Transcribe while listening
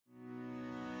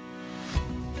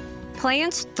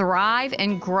Plants thrive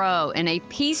and grow in a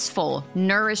peaceful,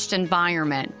 nourished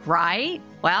environment, right?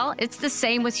 Well, it's the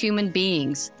same with human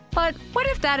beings. But what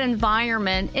if that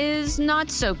environment is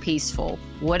not so peaceful?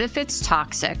 What if it's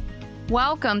toxic?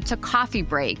 Welcome to Coffee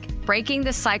Break, breaking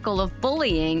the cycle of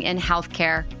bullying in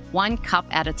healthcare one cup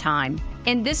at a time.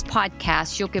 In this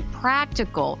podcast, you'll get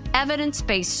practical,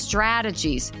 evidence-based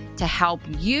strategies to help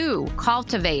you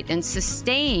cultivate and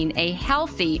sustain a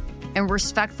healthy and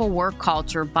respectful work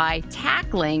culture by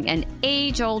tackling an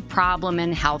age-old problem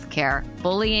in healthcare,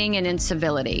 bullying and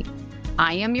incivility.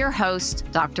 I am your host,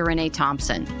 Dr. Renee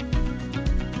Thompson.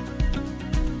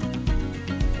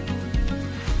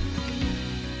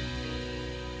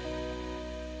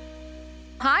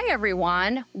 Hi,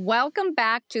 everyone. Welcome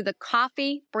back to the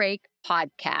Coffee Break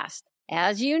podcast.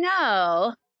 As you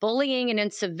know, bullying and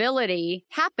incivility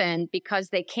happen because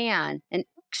they can. And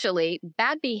actually,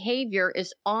 bad behavior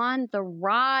is on the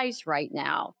rise right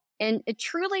now. And it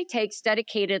truly takes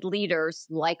dedicated leaders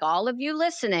like all of you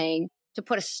listening to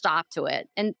put a stop to it.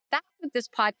 And that's what this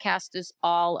podcast is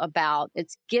all about.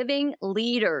 It's giving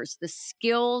leaders the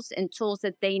skills and tools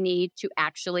that they need to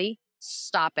actually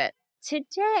stop it.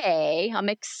 Today, I'm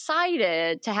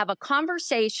excited to have a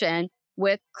conversation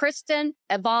with Kristen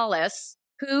Avalos,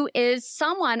 who is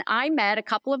someone I met a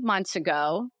couple of months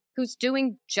ago who's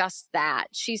doing just that.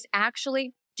 She's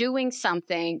actually doing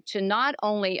something to not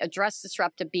only address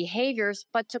disruptive behaviors,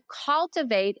 but to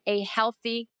cultivate a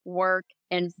healthy work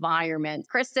environment.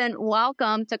 Kristen,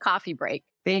 welcome to Coffee Break.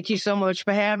 Thank you so much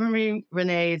for having me,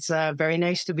 Renee. It's very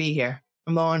nice to be here.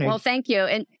 I'm honored. Well, thank you.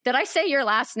 And did I say your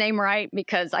last name right?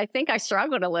 Because I think I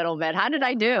struggled a little bit. How did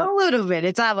I do? A little bit.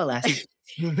 It's Avalos.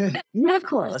 Not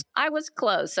close. I was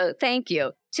close. So thank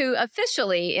you. To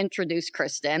officially introduce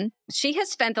Kristen, she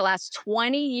has spent the last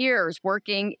 20 years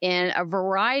working in a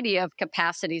variety of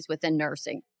capacities within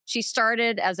nursing. She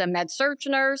started as a med-surg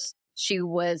nurse. She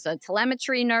was a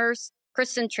telemetry nurse.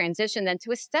 Kristen transitioned then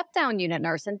to a step-down unit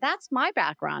nurse. And that's my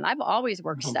background. I've always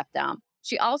worked step-down.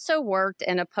 She also worked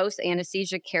in a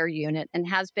post-anesthesia care unit and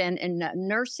has been in a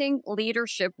nursing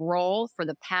leadership role for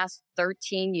the past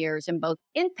 13 years in both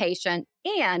inpatient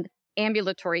and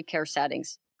ambulatory care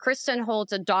settings. Kristen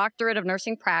holds a doctorate of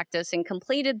nursing practice and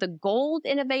completed the Gold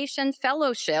Innovation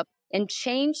Fellowship in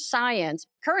Change Science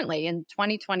currently in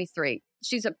 2023.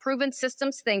 She's a proven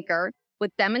systems thinker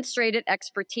with demonstrated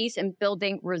expertise in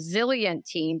building resilient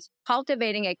teams,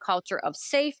 cultivating a culture of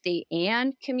safety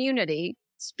and community,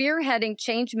 spearheading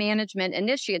change management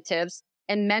initiatives,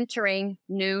 and mentoring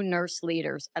new nurse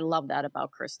leaders. I love that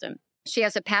about Kristen. She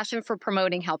has a passion for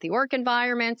promoting healthy work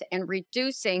environments and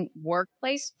reducing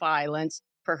workplace violence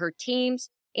for her teams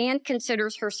and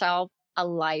considers herself a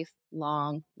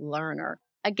lifelong learner.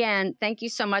 Again, thank you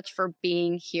so much for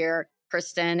being here,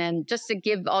 Kristen. And just to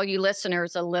give all you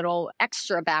listeners a little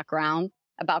extra background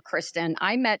about Kristen,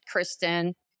 I met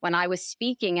Kristen when I was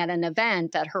speaking at an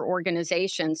event that her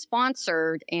organization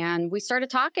sponsored, and we started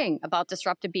talking about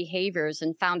disruptive behaviors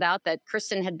and found out that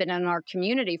Kristen had been in our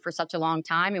community for such a long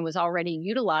time and was already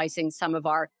utilizing some of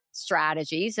our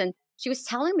strategies. And she was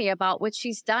telling me about what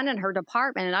she's done in her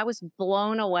department, and I was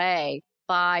blown away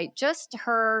by just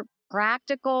her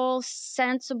practical,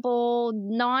 sensible,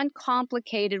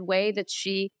 non-complicated way that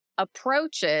she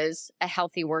approaches a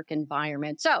healthy work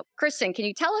environment. So, Kristen, can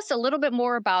you tell us a little bit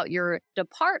more about your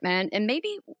department and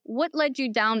maybe what led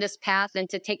you down this path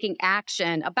into taking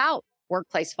action about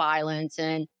workplace violence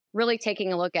and really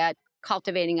taking a look at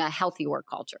cultivating a healthy work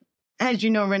culture? As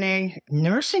you know, Renee,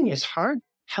 nursing is hard.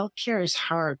 Healthcare is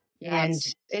hard. Yes.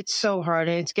 And it's so hard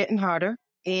and it's getting harder.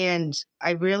 And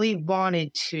I really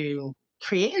wanted to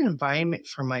create an environment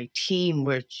for my team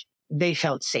which they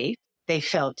felt safe. They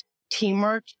felt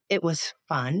teamwork. It was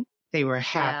fun. They were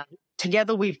happy. Yeah.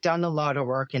 Together, we've done a lot of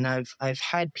work, and I've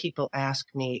had people ask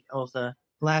me over the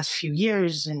last few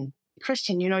years, and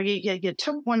Kristen, you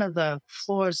took one of the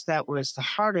floors that was the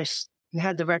hardest and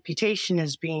had the reputation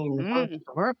as being the hardest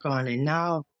to work on, and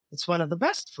now it's one of the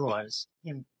best floors.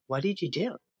 And what did you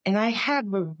do? And I had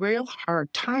a real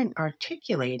hard time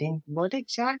articulating what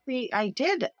exactly I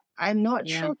did. I'm not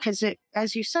sure because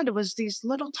as you said, it was these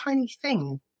little tiny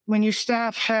things. When your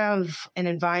staff have an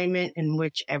environment in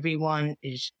which everyone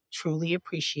is truly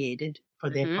appreciated for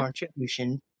their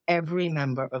contribution, every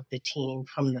member of the team,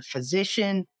 from the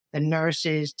physician, the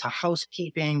nurses, to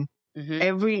housekeeping,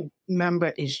 every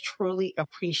member is truly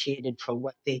appreciated for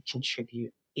what they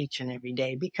contribute each and every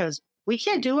day, because we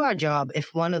can't do our job if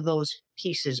one of those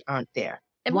pieces aren't there.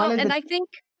 I think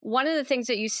one of the things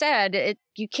that you said,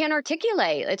 you can't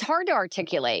articulate. It's hard to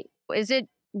articulate. Is it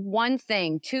one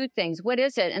thing, two things? What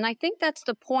is it? And I think that's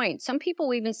the point. Some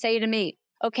people even say to me,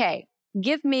 okay,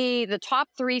 give me the top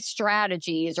 3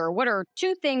 strategies or what are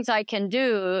 2 things I can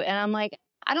do. And I'm like,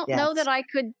 I don't know Yes. that I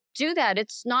could do that.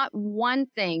 It's not one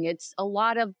thing. It's a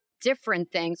lot of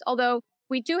different things. Although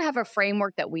we do have a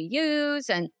framework that we use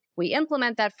and we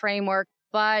implement that framework.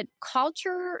 But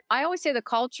culture, I always say the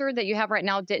culture that you have right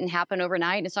now didn't happen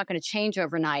overnight. It's not going to change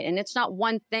overnight. And it's not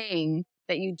one thing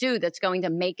that you do that's going to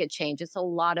make it change. It's a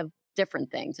lot of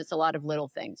different things. It's a lot of little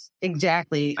things.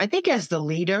 Exactly. I think as the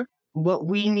leader, what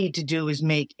we need to do is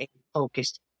make a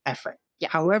focused effort. Yeah.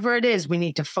 However it is, we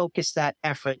need to focus that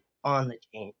effort on the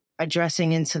team,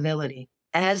 addressing incivility.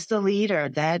 As the leader,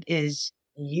 that is,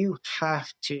 you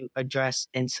have to address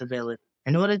incivility.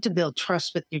 In order to build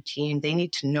trust with your team, they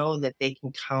need to know that they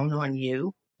can count on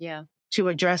you Yeah. to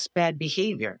address bad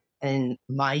behavior. And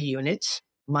my units,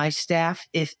 my staff,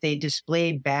 if they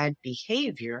display bad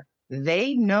behavior,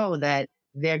 they know that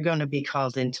they're going to be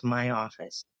called into my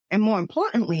office. And more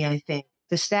importantly, I think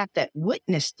the staff that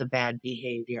witnessed the bad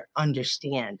behavior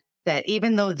understand that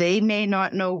even though they may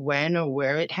not know when or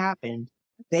where it happened,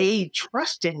 they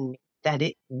trust in me that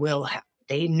it will happen.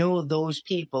 They know those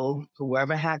people,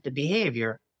 whoever had the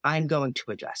behavior, I'm going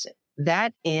to address it.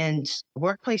 That and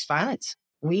workplace violence.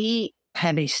 We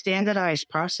have a standardized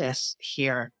process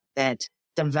here that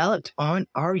developed on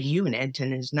our unit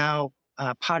and is now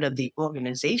part of the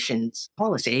organization's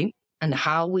policy and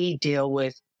how we deal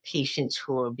with patients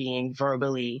who are being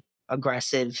verbally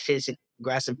aggressive, physically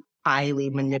aggressive, highly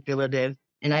manipulative.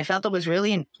 And I felt it was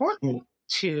really important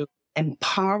to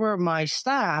empower my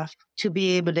staff to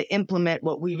be able to implement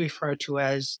what we refer to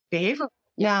as behavioral.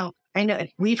 Now, I know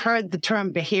we've heard the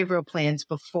term behavioral plans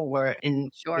before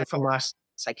from our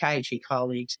psychiatry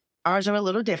colleagues. Ours are a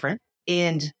little different.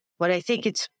 And what I think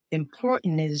it's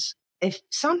important is if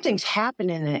something's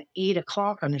happening at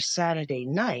 8:00 on a Saturday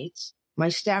night, my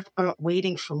staff aren't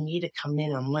waiting for me to come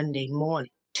in on Monday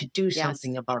morning to do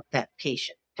something about that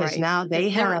patient. Because now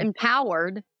they're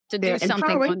empowered to do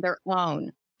something on their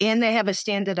own. And they have a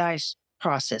standardized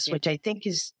process, which I think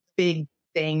is a big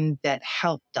thing that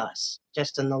helped us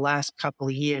just in the last couple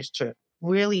of years to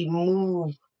really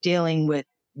move dealing with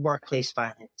workplace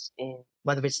violence, and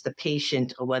whether it's the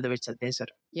patient or whether it's a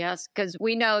visitor. Yes, because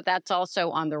we know that's also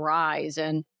on the rise.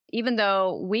 And even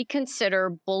though we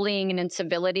consider bullying and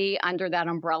incivility under that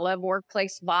umbrella of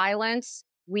workplace violence,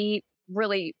 we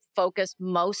really focus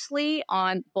mostly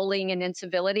on bullying and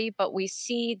incivility, but we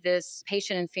see this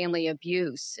patient and family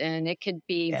abuse, and it could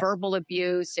be verbal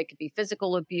abuse, it could be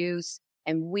physical abuse.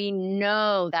 And we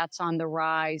know that's on the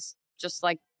rise, just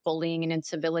like bullying and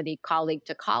incivility, colleague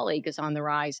to colleague, is on the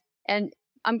rise. And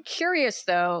I'm curious,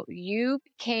 though, you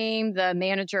became the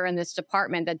manager in this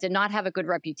department that did not have a good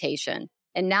reputation.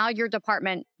 And now your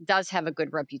department does have a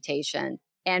good reputation.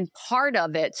 And part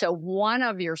of it, so one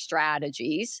of your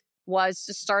strategies was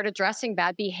to start addressing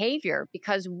bad behavior,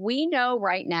 because we know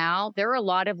right now there are a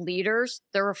lot of leaders,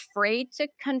 they're afraid to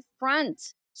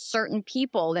confront certain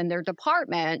people in their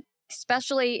department,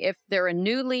 especially if they're a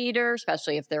new leader,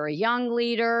 especially if they're a young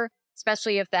leader,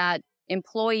 especially if that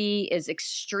employee is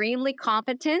extremely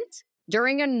competent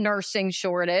during a nursing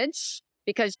shortage,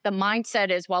 because the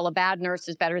mindset is, well, a bad nurse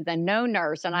is better than no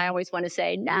nurse. And I always want to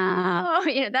say, no,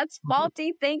 that's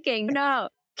faulty thinking. No.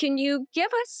 Can you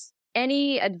give us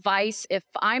any advice if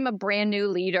I'm a brand new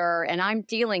leader and I'm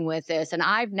dealing with this and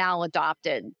I've now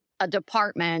adopted a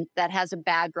department that has a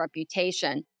bad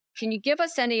reputation? Can you give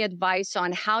us any advice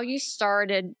on how you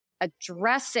started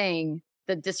addressing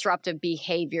the disruptive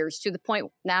behaviors to the point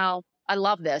now? I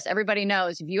love this. Everybody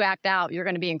knows if you act out, you're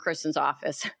going to be in Kristen's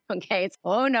office. Okay. It's,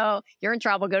 oh no, you're in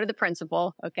trouble. Go to the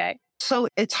principal. Okay. So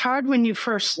it's hard when you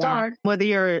first start, whether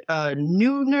you're a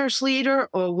new nurse leader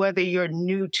or whether you're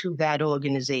new to that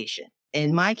organization.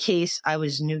 In my case, I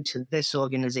was new to this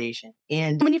organization.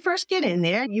 And when you first get in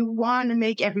there, you want to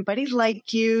make everybody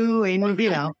like you.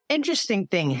 And, interesting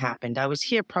thing happened. I was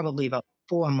here probably about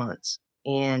 4 months,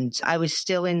 and I was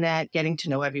still in that getting to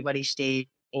know everybody stage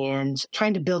and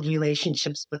trying to build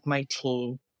relationships with my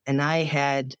team. And I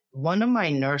had one of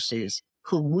my nurses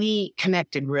who we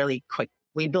connected really quick.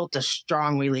 We built a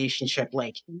strong relationship,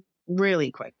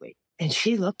 really quickly. And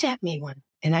she looked at me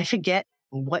and I forget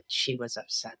what she was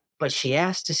upset, but she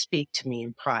asked to speak to me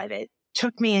in private,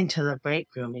 took me into the break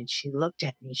room, and she looked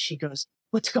at me. She goes,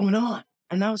 "What's going on?"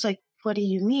 And I was like, "What do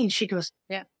you mean?" She goes,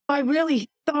 "I really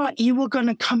thought you were going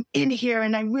to come in here,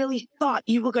 and I really thought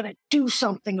you were going to do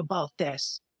something about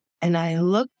this." And I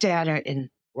looked at her and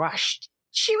rushed.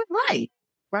 She was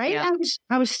right? Yeah.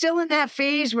 I was still in that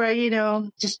phase where,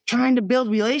 just trying to build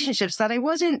relationships, that I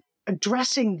wasn't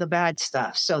addressing the bad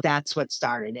stuff. So that's what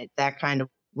started it. That kind of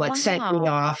what sent me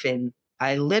off. And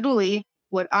I literally,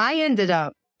 what I ended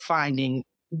up finding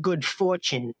good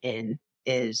fortune in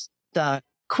is the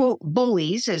quote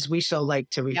bullies, as we so like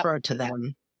to refer to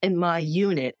them in my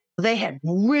unit. They had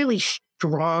really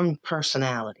strong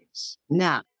personalities.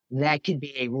 Now, that could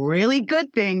be a really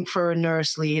good thing for a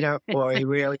nurse leader or a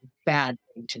really bad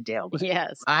thing to deal with.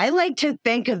 Yes. I like to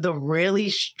think of the really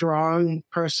strong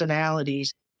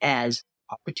personalities as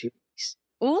opportunities.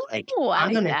 Ooh,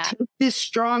 I'm going to that. take this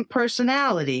strong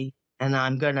personality and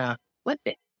I'm going to flip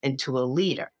it into a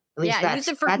leader. At least use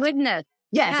it for goodness.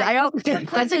 Yes, Yeah. I always think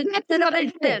that's exactly what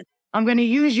I did. I'm going to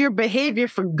use your behavior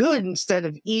for good instead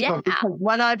of evil. Yeah. Because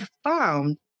what I've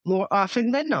found more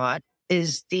often than not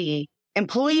is the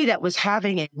employee that was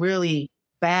having a really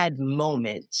bad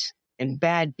moment and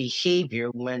bad behavior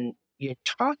when you're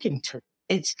talking to them,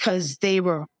 it's because they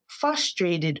were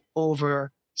frustrated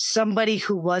over somebody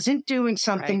who wasn't doing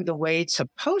something the way it's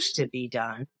supposed to be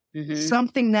done,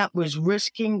 something that was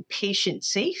risking patient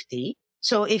safety.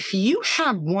 So if you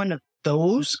have one of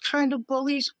those kind of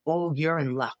bullies, oh, you're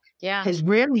in luck. Yeah. Because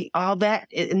really all that,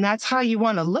 and that's how you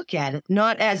want to look at it,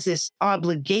 not as this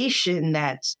obligation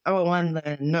that's, oh, I'm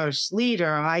the nurse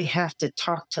leader, I have to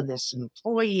talk to this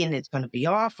employee and it's going to be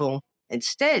awful.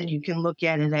 Instead, you can look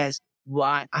at it as,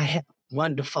 why I have a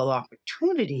wonderful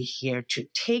opportunity here to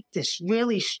take this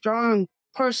really strong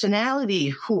personality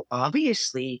who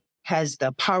obviously has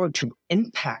the power to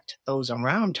impact those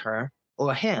around her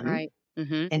or him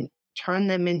and turn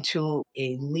them into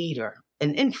a leader,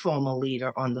 an informal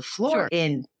leader on the floor. Sure.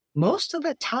 And most of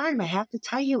the time, I have to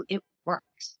tell you, it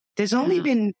works. There's only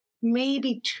been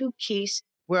maybe 2 cases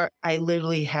where I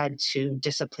literally had to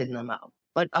discipline them out.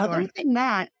 But other than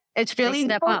that, it's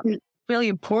really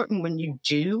important when you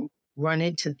do run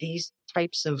into these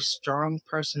types of strong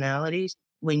personalities.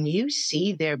 When you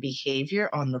see their behavior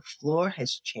on the floor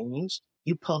has changed,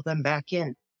 you pull them back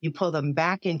in. You pull them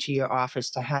back into your office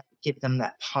to give them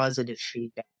that positive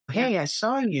feedback. Hey, I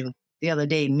saw you the other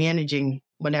day managing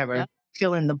whatever,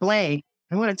 fill in the blank.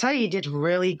 I want to tell you did a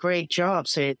really great job.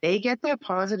 So they get that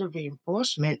positive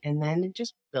reinforcement and then it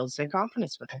just builds their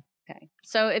confidence with it. Okay.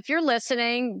 So if you're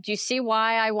listening, do you see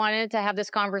why I wanted to have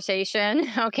this conversation?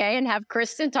 Okay. And have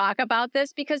Kristen talk about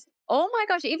this? Because, oh my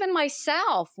gosh, even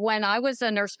myself, when I was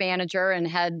a nurse manager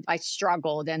and I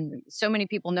struggled, and so many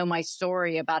people know my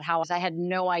story about how I had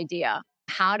no idea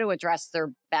how to address their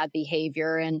bad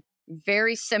behavior. And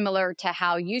very similar to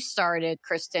how you started,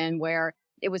 Kristen, where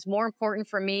it was more important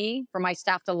for me, for my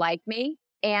staff to like me.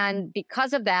 And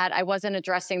because of that, I wasn't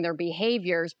addressing their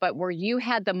behaviors, but where you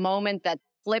had the moment that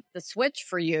flipped the switch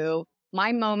for you,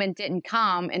 my moment didn't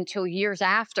come until years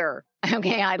after.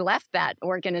 Okay, I left that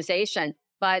organization.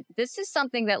 But this is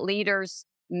something that leaders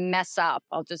mess up.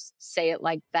 I'll just say it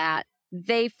like that.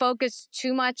 They focus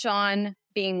too much on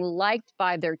being liked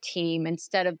by their team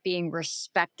instead of being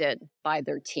respected by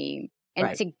their team.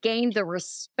 And to gain the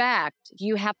respect,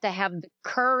 you have to have the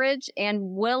courage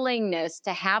and willingness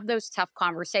to have those tough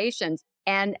conversations.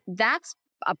 And that's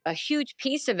a huge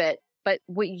piece of it. But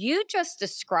what you just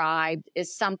described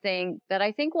is something that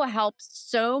I think will help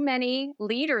so many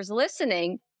leaders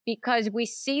listening, because we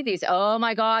see these, oh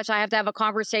my gosh, I have to have a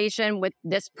conversation with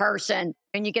this person.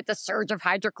 And you get the surge of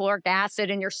hydrochloric acid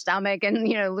in your stomach and,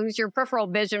 lose your peripheral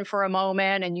vision for a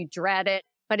moment and you dread it.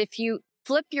 But if you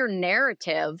flip your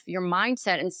narrative, your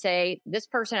mindset, and say, this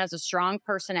person has a strong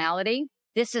personality,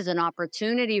 this is an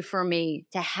opportunity for me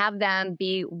to have them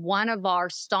be one of our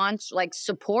staunch,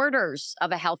 supporters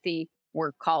of a healthy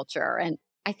work culture. And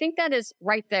I think that is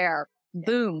right there,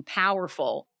 boom,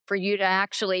 powerful for you to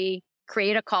actually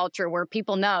create a culture where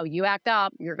people know you act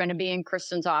up, you're going to be in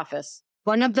Kristen's office.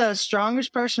 One of the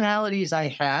strongest personalities I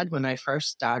had when I first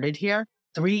started here,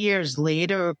 3 years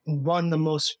later, won the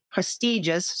most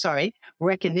prestigious,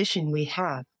 recognition we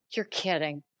have. You're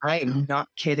kidding. I am not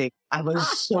kidding. I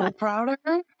was so proud of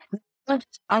her.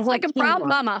 I was like a proud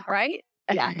mama, right?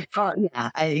 Yeah.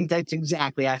 I think that's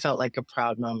exactly. I felt like a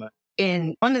proud mama.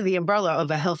 And under the umbrella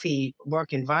of a healthy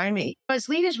work environment, as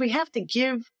leaders, we have to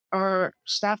give our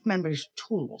staff members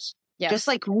tools. Yes. Just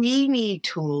like we need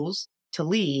tools to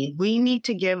lead, we need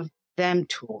to give them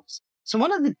tools. So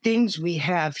one of the things we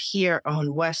have here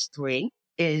on West 3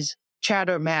 is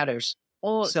Chatter Matters.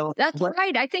 Oh, so that's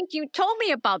right. I think you told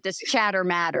me about this Chatter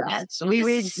Matters. Yeah, so we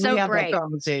had that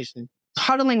conversation.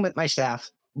 Huddling with my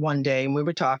staff one day, and we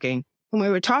were talking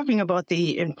about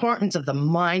the importance of the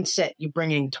mindset you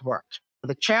bring into work.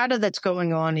 The chatter that's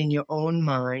going on in your own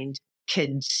mind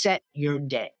can set your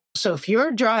day. So if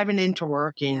you're driving into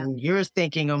work and you're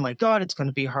thinking, oh my God, it's going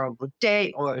to be a horrible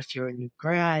day, or if you're a new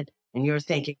grad and you're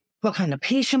thinking, what kind of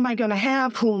patient am I going to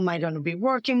have? Who am I going to be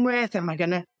working with? Am I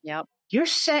going to? Yep. You're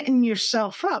setting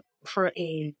yourself up for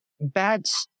a bad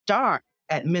start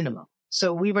at minimum.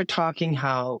 So we were talking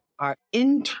how our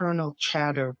internal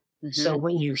chatter. So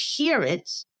when you hear it,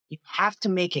 you have to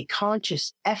make a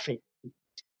conscious effort,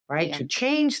 right? To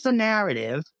change the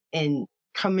narrative and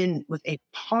come in with a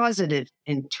positive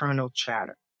internal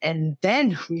chatter. And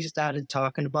then we started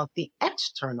talking about the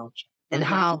external chatter and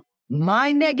how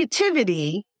my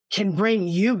negativity can bring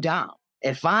you down.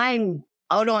 If I'm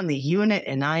out on the unit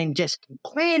and I'm just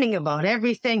complaining about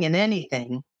everything and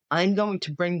anything, I'm going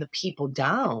to bring the people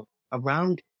down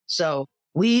around. So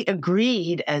we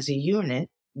agreed as a unit,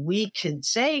 we could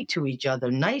say to each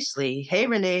other nicely, hey,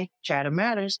 Renee, chatter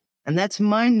matters. And that's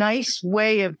my nice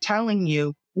way of telling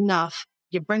you, enough,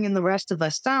 you're bringing the rest of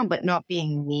us down, but not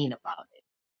being mean about it.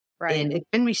 Right. And it's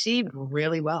been received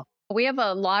really well. We have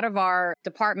a lot of our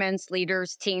departments,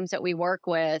 leaders, teams that we work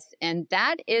with, and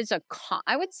that is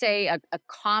I would say a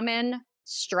common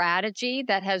strategy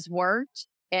that has worked.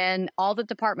 And all the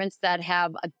departments that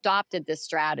have adopted this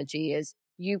strategy is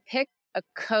you pick a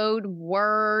code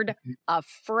word, a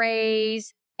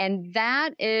phrase, and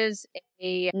that is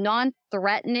a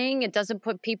non-threatening, it doesn't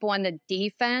put people on the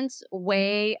defense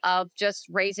way of just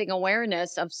raising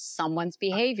awareness of someone's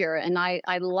behavior. And I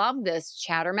love this.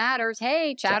 Chatter matters.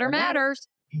 Hey, chatter matters.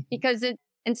 Because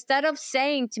instead of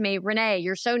saying to me, Renee,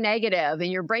 you're so negative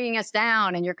and you're bringing us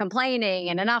down and you're complaining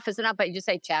and enough is enough, but you just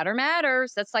say chatter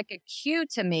matters. That's like a cue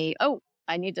to me. Oh,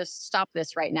 I need to stop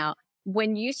this right now.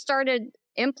 When you started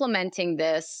implementing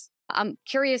this, I'm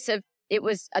curious if it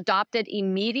was adopted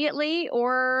immediately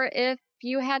or if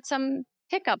you had some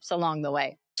hiccups along the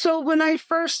way. So when I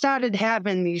first started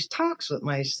having these talks with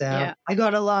myself, I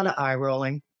got a lot of eye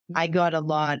rolling. I got a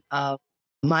lot of,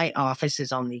 my office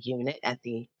is on the unit at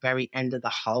the very end of the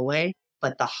hallway,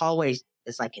 but the hallway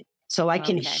is like, so I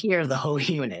can hear the whole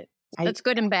unit. That's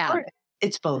good and bad.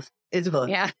 It's both. It's both.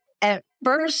 Yeah. At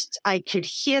first, I could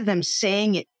hear them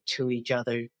saying it to each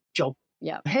other, joke.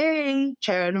 Yeah. Hey,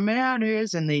 chatter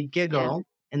matters. And they giggle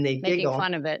and they making giggle.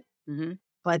 fun of it.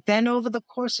 But then over the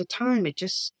course of time,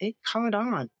 it caught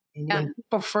on. And when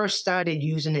people first started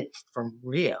using it for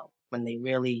real, when they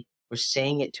really were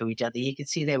saying it to each other, you could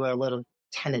see they were a little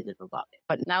tentative about it.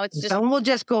 But now it's just, someone will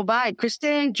just go by,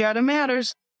 Christine, chatter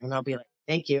matters. And I'll be like,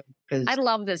 thank you. I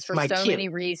love this for so many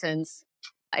reasons.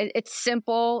 It's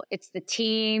simple. It's the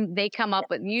team. They come up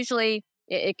with, usually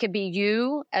it could be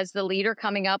you as the leader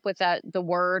coming up with the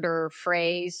word or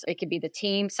phrase. It could be the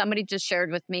team. Somebody just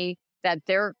shared with me that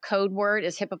their code word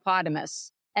is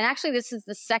hippopotamus. And actually, this is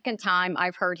the second time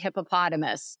I've heard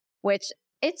hippopotamus, which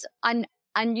it's an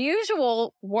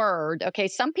unusual word. Okay.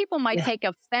 Some people might take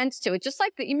offense to it. Just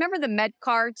like, you remember the med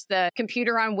carts, the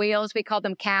computer on wheels, we called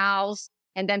them cows.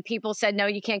 And then people said, no,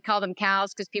 you can't call them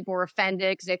cows because people were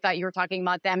offended because they thought you were talking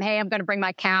about them. Hey, I'm going to bring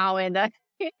my cow in the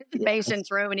patient's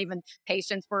room, and even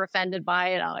patients were offended by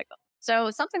it. I'm like,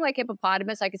 so something like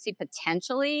hippopotamus, I could see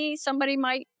potentially somebody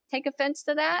might take offense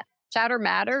to that. Chatter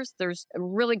matters. There's a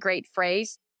really great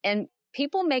phrase, and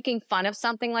people making fun of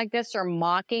something like this or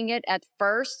mocking it at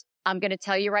first, I'm going to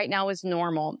tell you right now, is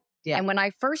normal. Yeah. And when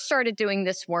I first started doing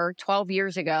this work 12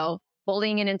 years ago,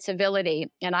 bullying and incivility,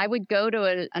 and I would go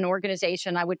to an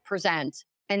organization, I would present,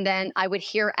 and then I would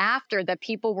hear after that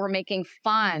people were making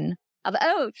fun of,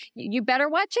 oh, you better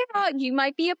watch out. You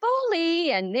might be a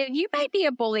bully, and you might be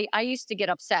a bully. I used to get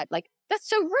upset. Like, that's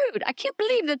so rude. I can't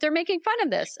believe that they're making fun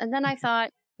of this. And then I thought,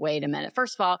 wait a minute.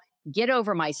 First of all, get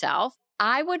over myself.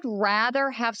 I would rather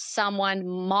have someone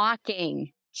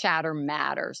mocking chatter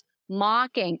matters.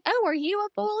 Mocking, oh, are you a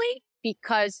bully?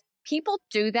 Because people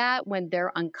do that when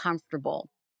they're uncomfortable.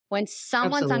 When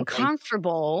someone's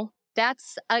uncomfortable,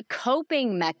 that's a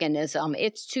coping mechanism.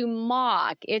 It's to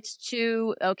mock. It's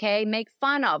to, make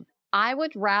fun of. I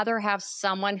would rather have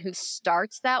someone who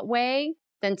starts that way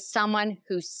than someone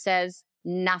who says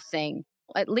nothing.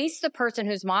 At least the person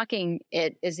who's mocking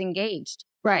it is engaged.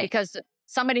 Right. Because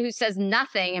somebody who says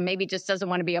nothing and maybe just doesn't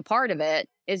want to be a part of it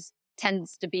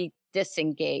tends to be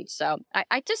disengaged. So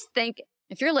I just think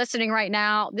if you're listening right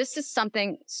now, this is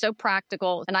something so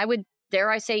practical, and I would, dare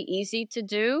I say, easy to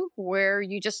do, where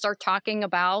you just start talking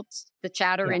about the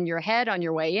chatter in your head on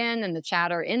your way in and the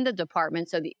chatter in the department.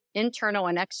 So the internal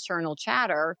and external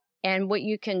chatter, and what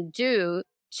you can do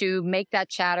to make that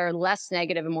chatter less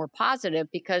negative and more positive,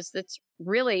 because it's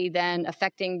really then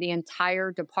affecting the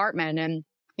entire department. And,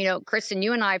 Kristen,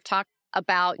 you and I have talked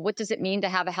about what does it mean to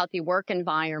have a healthy work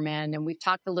environment. And we've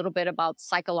talked a little bit about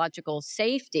psychological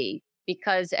safety,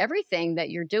 because everything that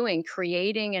you're doing,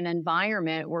 creating an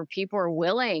environment where people are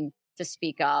willing to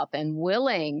speak up and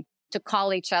willing to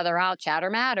call each other out, chatter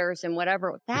matters and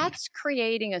whatever, that's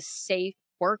creating a safe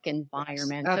work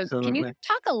environment. Yes, So can you absolutely.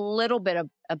 talk a little bit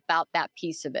about that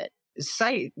piece of it?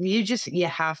 You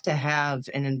have to have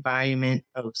an environment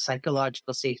of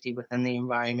psychological safety within the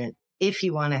environment if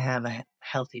you want to have a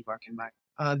healthy work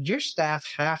environment. Your staff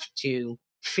have to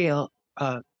feel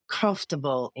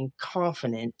comfortable and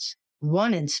confident,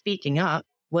 one, in speaking up,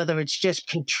 whether it's just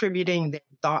contributing their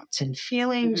thoughts and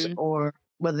feelings Hmm. or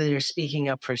whether they're speaking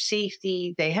up for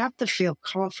safety. They have to feel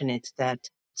confident that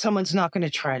someone's not going to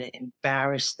try to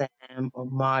embarrass them or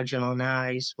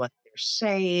marginalize what they're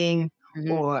saying,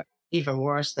 Hmm. or even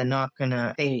worse,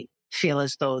 they feel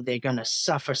as though they're going to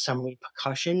suffer some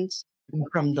repercussions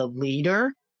from the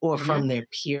leader or Hmm. from their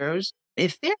peers.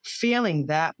 If they're feeling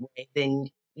that way, then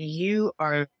you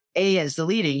are, as the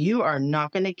leader, you are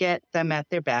not going to get them at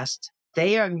their best.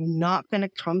 They are not going to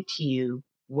come to you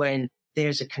when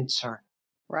there's a concern.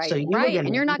 So Right, you are right. going And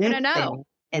to you're not going to listen, know.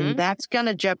 and that's going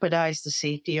to jeopardize the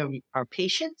safety of our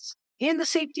patients and the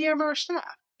safety of our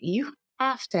staff. You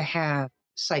have to have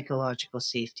psychological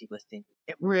safety within you.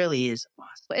 It really is a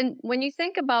must. And when you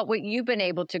think about what you've been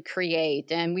able to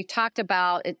create, and we talked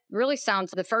about, it really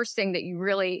sounds the first thing that you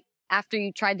really, after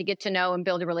you tried to get to know and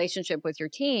build a relationship with your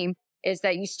team, is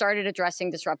that you started addressing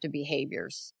disruptive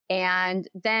behaviors. And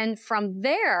then from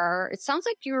there, it sounds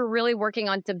like you were really working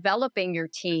on developing your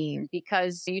team,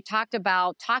 because you talked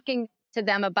about talking to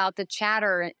them about the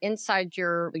chatter inside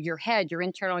your head, your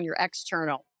internal and your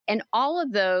external. And all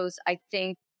of those, I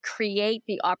think, create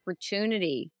the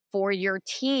opportunity for your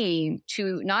team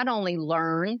to not only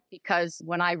learn, because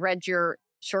when I read your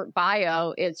short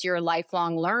bio, it's you're a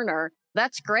lifelong learner.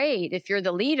 That's great if you're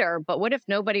the leader, but what if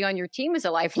nobody on your team is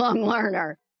a lifelong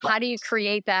learner? How do you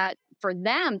create that for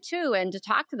them too? And to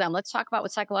talk to them, let's talk about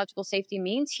what psychological safety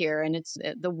means here. And it's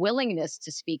the willingness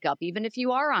to speak up, even if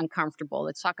you are uncomfortable.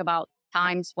 Let's talk about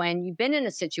times when you've been in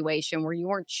a situation where you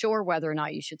weren't sure whether or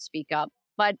not you should speak up.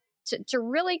 But to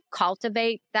really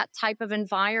cultivate that type of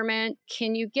environment,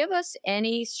 can you give us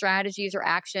any strategies or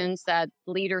actions that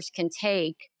leaders can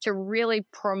take to really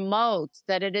promote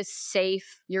that it is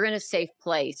safe, you're in a safe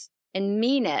place and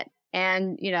mean it?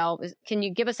 And, can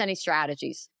you give us any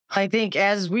strategies? I think,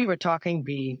 as we were talking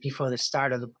before the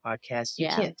start of the podcast, you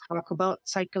Yeah. can't talk about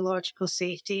psychological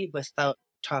safety without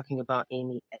talking about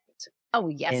Amy Edmondson. Oh,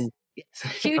 yes. And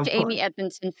Huge of Amy course.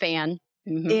 Edmondson fan.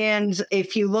 Mhm. And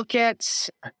if you look at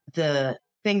the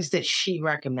things that she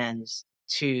recommends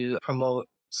to promote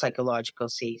psychological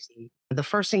safety, the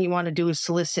first thing you want to do is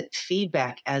solicit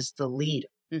feedback as the leader.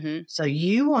 Mhm. So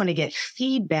you want to get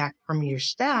feedback from your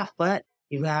staff, but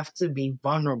you have to be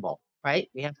vulnerable, right?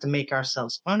 We have to make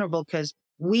ourselves vulnerable because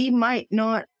we might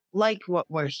not like what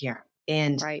we're hearing.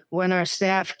 And Right. when our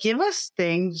staff give us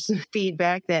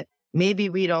feedback that maybe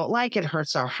we don't like, it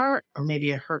hurts our heart, or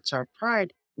maybe it hurts our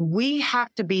pride, we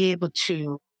have to be able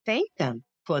to thank them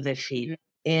for the feedback.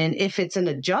 And if it's an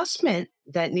adjustment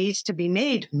that needs to be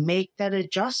made, make that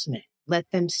adjustment. Let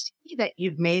them see that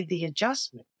you've made the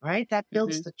adjustment, right? That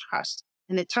builds the trust.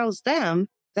 And it tells them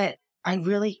that I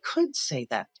really could say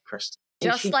that to Kristen.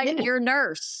 And Just she like didn't. your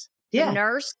nurse, Yeah, the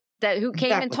nurse who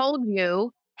came and exactly. told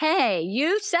you, hey,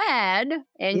 you said,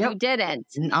 and you Yep. didn't.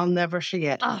 And I'll never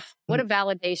forget. Oh, what a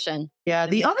validation. Yeah.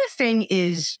 The other thing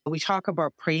is, we talk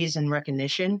about praise and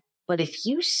recognition, but if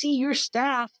you see your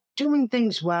staff doing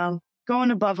things well,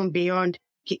 going above and beyond,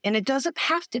 and it doesn't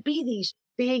have to be these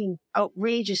big,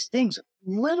 outrageous things,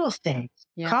 little things,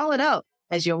 Yeah. call it out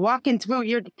as you're walking through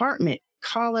your department.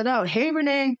 Call it out. Hey,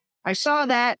 Renee, I saw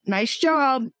that. Nice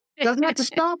job. Doesn't have to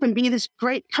stop and be this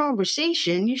great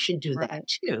conversation. You should do that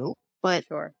too. But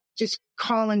Sure. just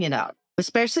calling it out,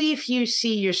 especially if you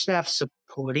see your staff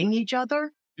supporting each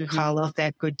other, call out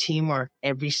that good teamwork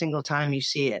every single time you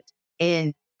see it.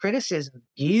 And criticism,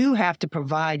 you have to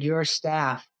provide your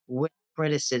staff with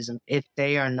criticism if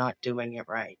they are not doing it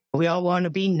right. We all want to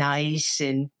be nice,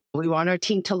 and we want our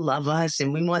team to love us,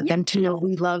 and we want them to know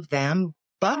we love them,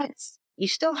 but you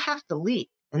still have to lead.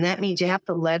 And that means you have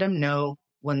to let them know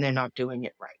when they're not doing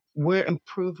it right, where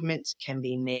improvements can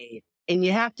be made. And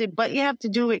you have to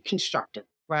do it constructive,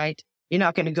 right? You're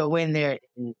not going to go in there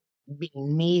and be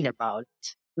mean about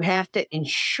it. You have to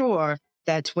ensure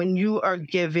that when you are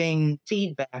giving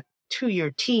feedback to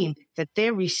your team, that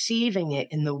they're receiving it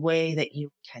in the way that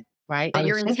you can, right?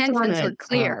 Your intentions are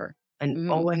clear. An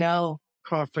O&L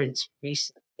conference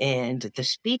recently, and the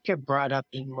speaker brought up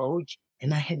emoji.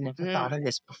 And I had never thought of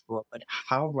this before, but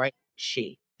how right was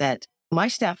she that my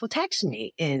staff will text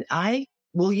me and I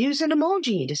will use an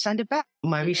emoji to send it back,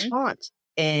 my response.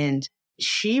 And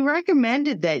she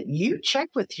recommended that you check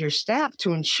with your staff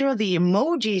to ensure the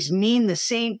emojis mean the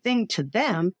same thing to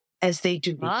them as they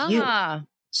do to you.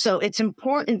 So it's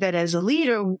important that as a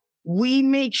leader, we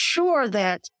make sure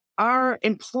that our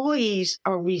employees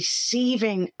are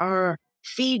receiving our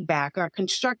feedback, our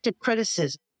constructive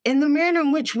criticism in the manner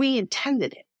in which we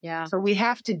intended it. Yeah. So we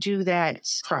have to do that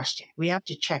cross-check. We have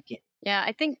to check it. Yeah,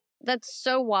 I think that's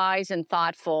so wise and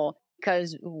thoughtful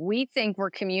because we think we're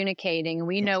communicating and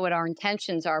we know what our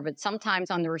intentions are, but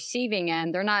sometimes on the receiving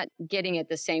end, they're not getting it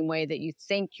the same way that you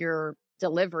think you're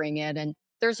delivering it. And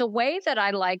there's a way that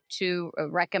I like to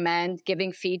recommend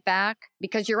giving feedback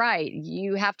because you're right.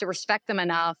 You have to respect them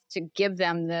enough to give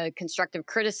them the constructive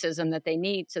criticism that they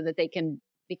need so that they can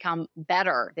become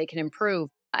better, they can improve.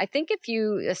 I think if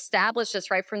you establish this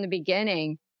right from the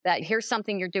beginning, that here's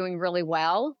something you're doing really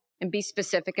well and be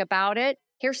specific about it.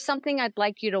 Here's something I'd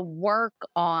like you to work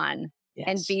on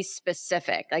and be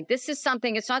specific. Like this is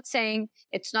something, it's not saying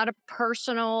it's not a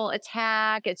personal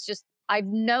attack. It's just, I've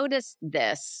noticed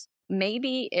this.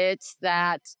 Maybe it's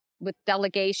that with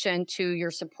delegation to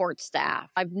your support staff.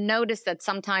 I've noticed that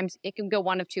sometimes it can go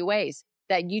one of two ways,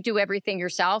 that you do everything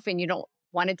yourself and you don't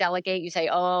want to delegate. You say,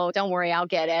 oh, don't worry, I'll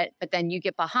get it. But then you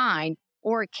get behind.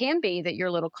 Or it can be that you're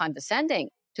a little condescending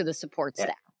to the support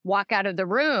staff. Walk out of the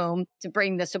room to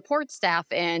bring the support staff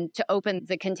in to open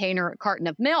the container carton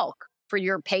of milk for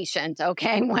your patient,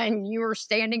 okay, when you were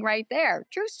standing right there.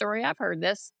 True story, I've heard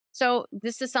this. So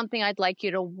this is something I'd like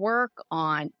you to work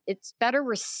on. It's better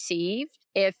received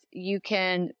if you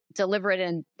can deliver it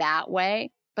in that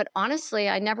way. But honestly,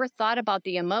 I never thought about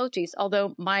the emojis,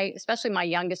 although especially my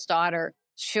youngest daughter,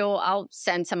 I'll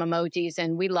send some emojis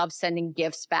and we love sending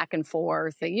gifts back and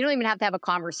forth. You don't even have to have a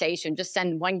conversation. Just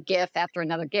send one GIF after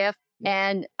another GIF.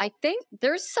 And I think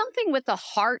there's something with the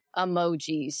heart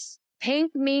emojis.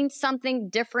 Pink means something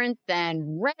different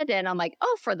than red. And I'm like,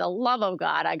 oh, for the love of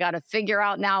God, I got to figure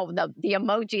out now the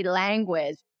emoji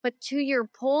language. But to your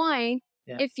point,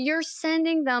 if you're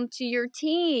sending them to your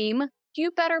team,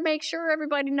 you better make sure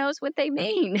everybody knows what they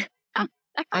mean.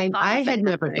 I had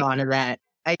never thought of that.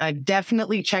 I've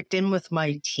definitely checked in with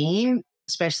my team,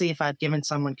 especially if I've given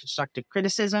someone constructive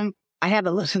criticism. I have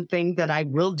a little thing that I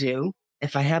will do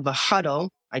if I have a huddle.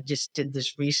 I just did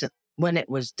this recently. When it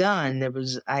was done,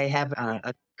 I have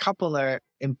a couple of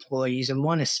employees and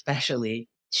one especially,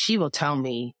 she will tell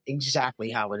me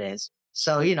exactly how it is.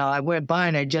 So, I went by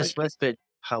and I just whispered,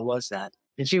 how was that?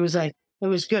 And she was like, it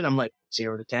was good. I'm like,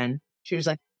 0 to 10. She was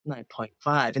like,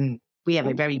 9.5. And we have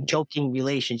a very joking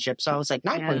relationship. So I was like,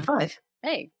 9.5.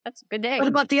 Hey, that's a good day. What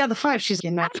about the other 5? She's like,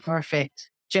 you're not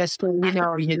perfect. Just so you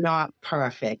know, you're not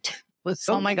perfect.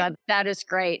 Oh my God, that is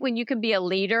great. When you can be a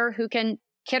leader who can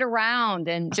kid around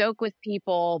and joke with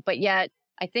people, but yet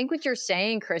I think what you're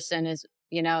saying, Kristen, is,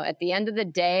 at the end of the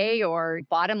day or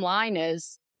bottom line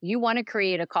is you want to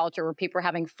create a culture where people are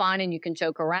having fun and you can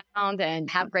joke around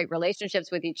and have great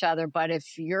relationships with each other. But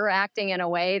if you're acting in a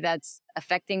way that's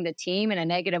affecting the team in a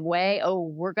negative way,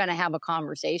 we're going to have a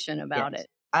conversation about it.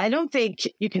 I don't think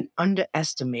you can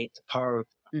underestimate the power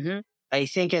of I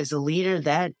think as a leader,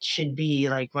 that should be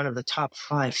like one of the top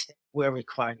 5 things we're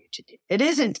required to do. It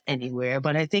isn't anywhere,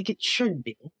 but I think it should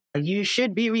be. You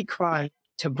should be required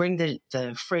to bring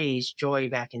the phrase joy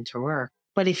back into work.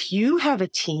 But if you have a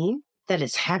team that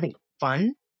is having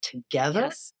fun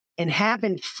together and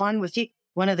having fun with you,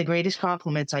 one of the greatest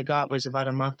compliments I got was about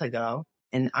a month ago,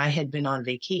 and I had been on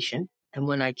vacation. And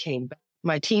when I came back,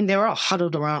 my team, they were all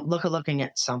huddled around looking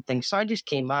at something. So I just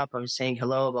came up, I was saying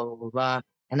hello, blah, blah, blah, blah.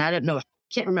 And I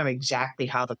can't remember exactly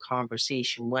how the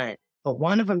conversation went, but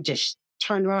one of them just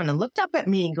turned around and looked up at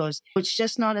me and goes, it's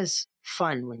just not as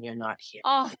fun when you're not here.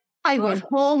 Oh, I went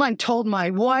home and told my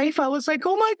wife, I was like,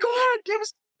 oh my God,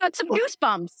 got some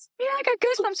goosebumps. Yeah, I got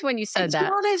goosebumps when you said that. It's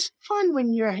not as fun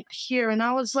when you're here. And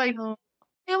I was like,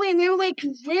 really? And they were like,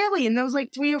 really? And there was like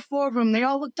 3 or 4 of them. They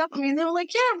all looked up at me and they were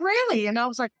like, yeah, really? And I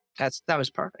was like, that was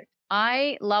perfect.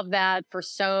 I love that for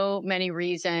so many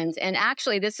reasons. And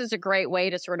actually, this is a great way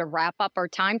to sort of wrap up our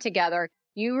time together.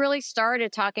 You really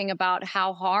started talking about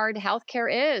how hard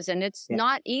healthcare is, and it's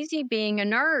not easy being a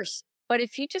nurse. But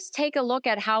if you just take a look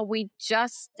at how we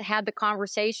just had the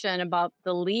conversation about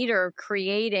the leader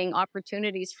creating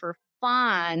opportunities for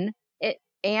fun,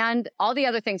 and all the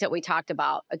other things that we talked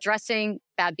about, addressing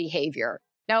bad behavior.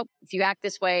 Nope, if you act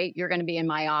this way, you're going to be in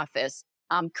my office.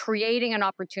 Creating an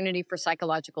opportunity for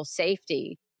psychological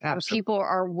safety. Absolutely. Where people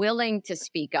are willing to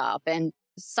speak up. And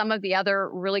some of the other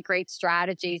really great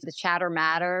strategies, the Chatter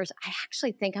Matters. I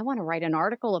actually think I want to write an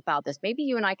article about this. Maybe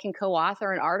you and I can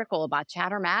co-author an article about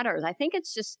Chatter Matters. I think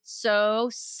it's just so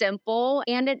simple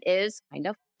and it is kind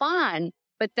of fun.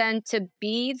 But then to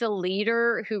be the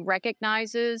leader who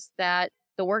recognizes that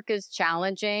the work is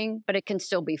challenging, but it can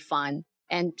still be fun.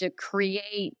 And to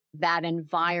create that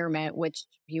environment, which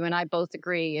you and I both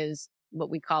agree is what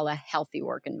we call a healthy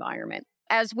work environment.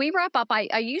 As we wrap up,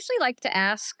 I usually like to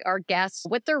ask our guests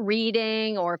what they're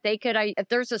reading, or if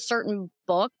there's a certain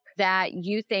book that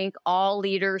you think all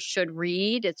leaders should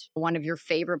read. It's one of your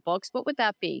favorite books. What would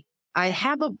that be? I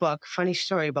have a book, funny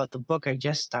story about the book I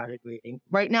just started reading.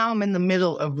 Right now, I'm in the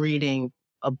middle of reading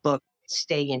a book,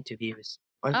 Stay Interviews.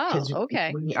 Oh,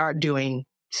 okay. We are doing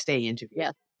Stay Interviews.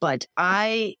 Yeah. But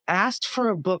I asked for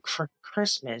a book for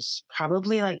Christmas,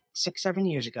 probably like 6-7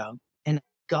 years ago, and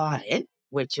got it,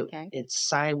 it's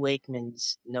Cy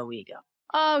Wakeman's No Ego.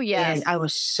 Oh, yes. And I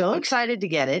was so excited to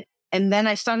get it. And then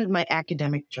I started my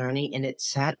academic journey, and it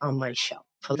sat on my shelf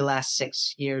for the last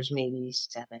 6 years, maybe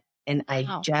 7. And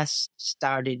I just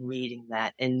started reading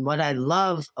that. And what I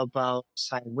love about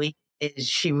Cy Wakeman is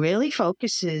she really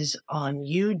focuses on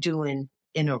you doing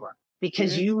inner work,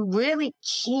 because you really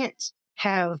can't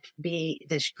be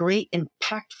this great,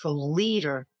 impactful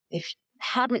leader if you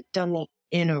haven't done the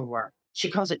inner work. She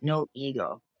calls it No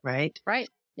Ego, right? Right.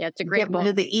 Yeah, it's a great book. Get rid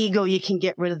of the ego, you can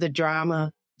get rid of the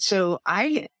drama. So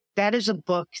that is a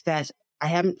book that I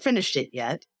haven't finished it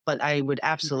yet, but I would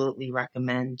absolutely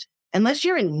recommend. Unless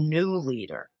you're a new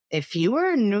leader. If you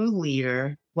are a new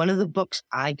leader, one of the books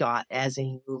I got as a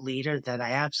new leader that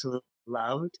I absolutely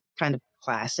loved, kind of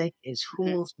classic, is Who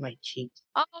Moves My Cheeks?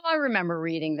 Oh, I remember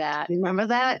reading that. Remember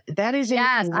that? That is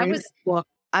a great book.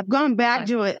 I've gone back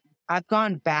to it. I've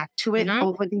gone back to it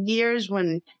over the years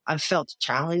when I've felt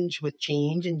challenged with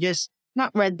change and just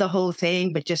not read the whole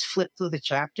thing, but just flipped through the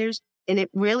chapters. And it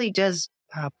really does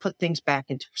put things back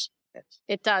into perspective.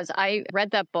 It does. I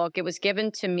read that book. It was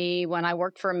given to me when I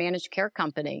worked for a managed care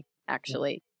company,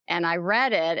 actually. And I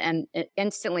read it and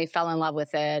instantly fell in love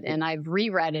with it. And I've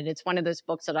reread it. It's one of those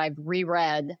books that I've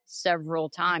reread several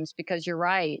times, because you're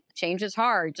right. Change is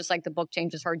hard. Just like the book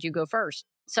Change is Hard, You Go First.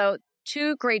 So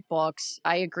 2 great books.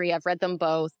 I agree. I've read them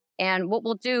both. And what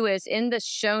we'll do is in the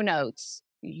show notes,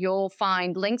 you'll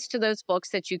find links to those books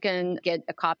that you can get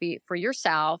a copy for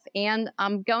yourself. And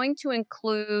I'm going to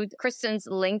include Kristin's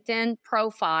LinkedIn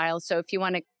profile. So if you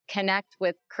want to connect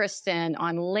with Kristin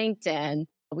on LinkedIn,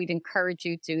 we'd encourage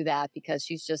you to do that, because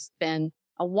she's just been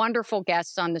a wonderful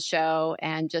guest on the show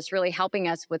and just really helping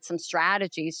us with some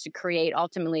strategies to create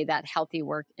ultimately that healthy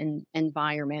work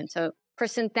environment. So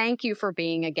Kristin, thank you for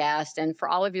being a guest and for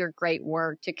all of your great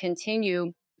work to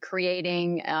continue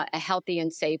creating a healthy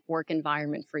and safe work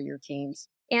environment for your teams.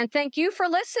 And thank you for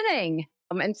listening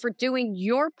and for doing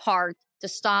your part to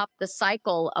stop the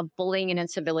cycle of bullying and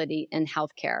incivility in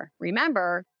healthcare.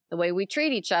 Remember, the way we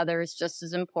treat each other is just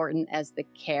as important as the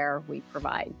care we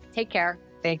provide. Take care.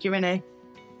 Thank you, Renee.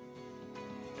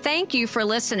 Thank you for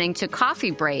listening to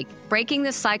Coffee Break, breaking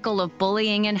the cycle of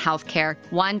bullying in healthcare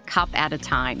one cup at a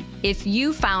time. If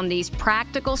you found these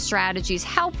practical strategies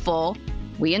helpful,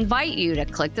 we invite you to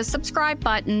click the subscribe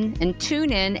button and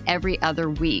tune in every other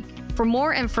week. For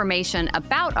more information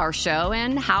about our show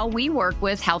and how we work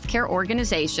with healthcare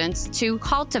organizations to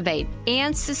cultivate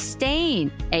and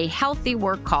sustain a healthy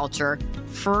work culture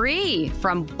free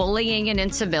from bullying and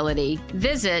incivility,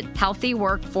 visit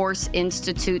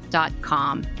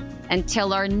healthyworkforceinstitute.com.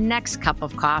 Until our next cup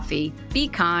of coffee, be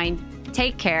kind,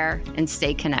 take care, and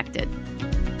stay connected.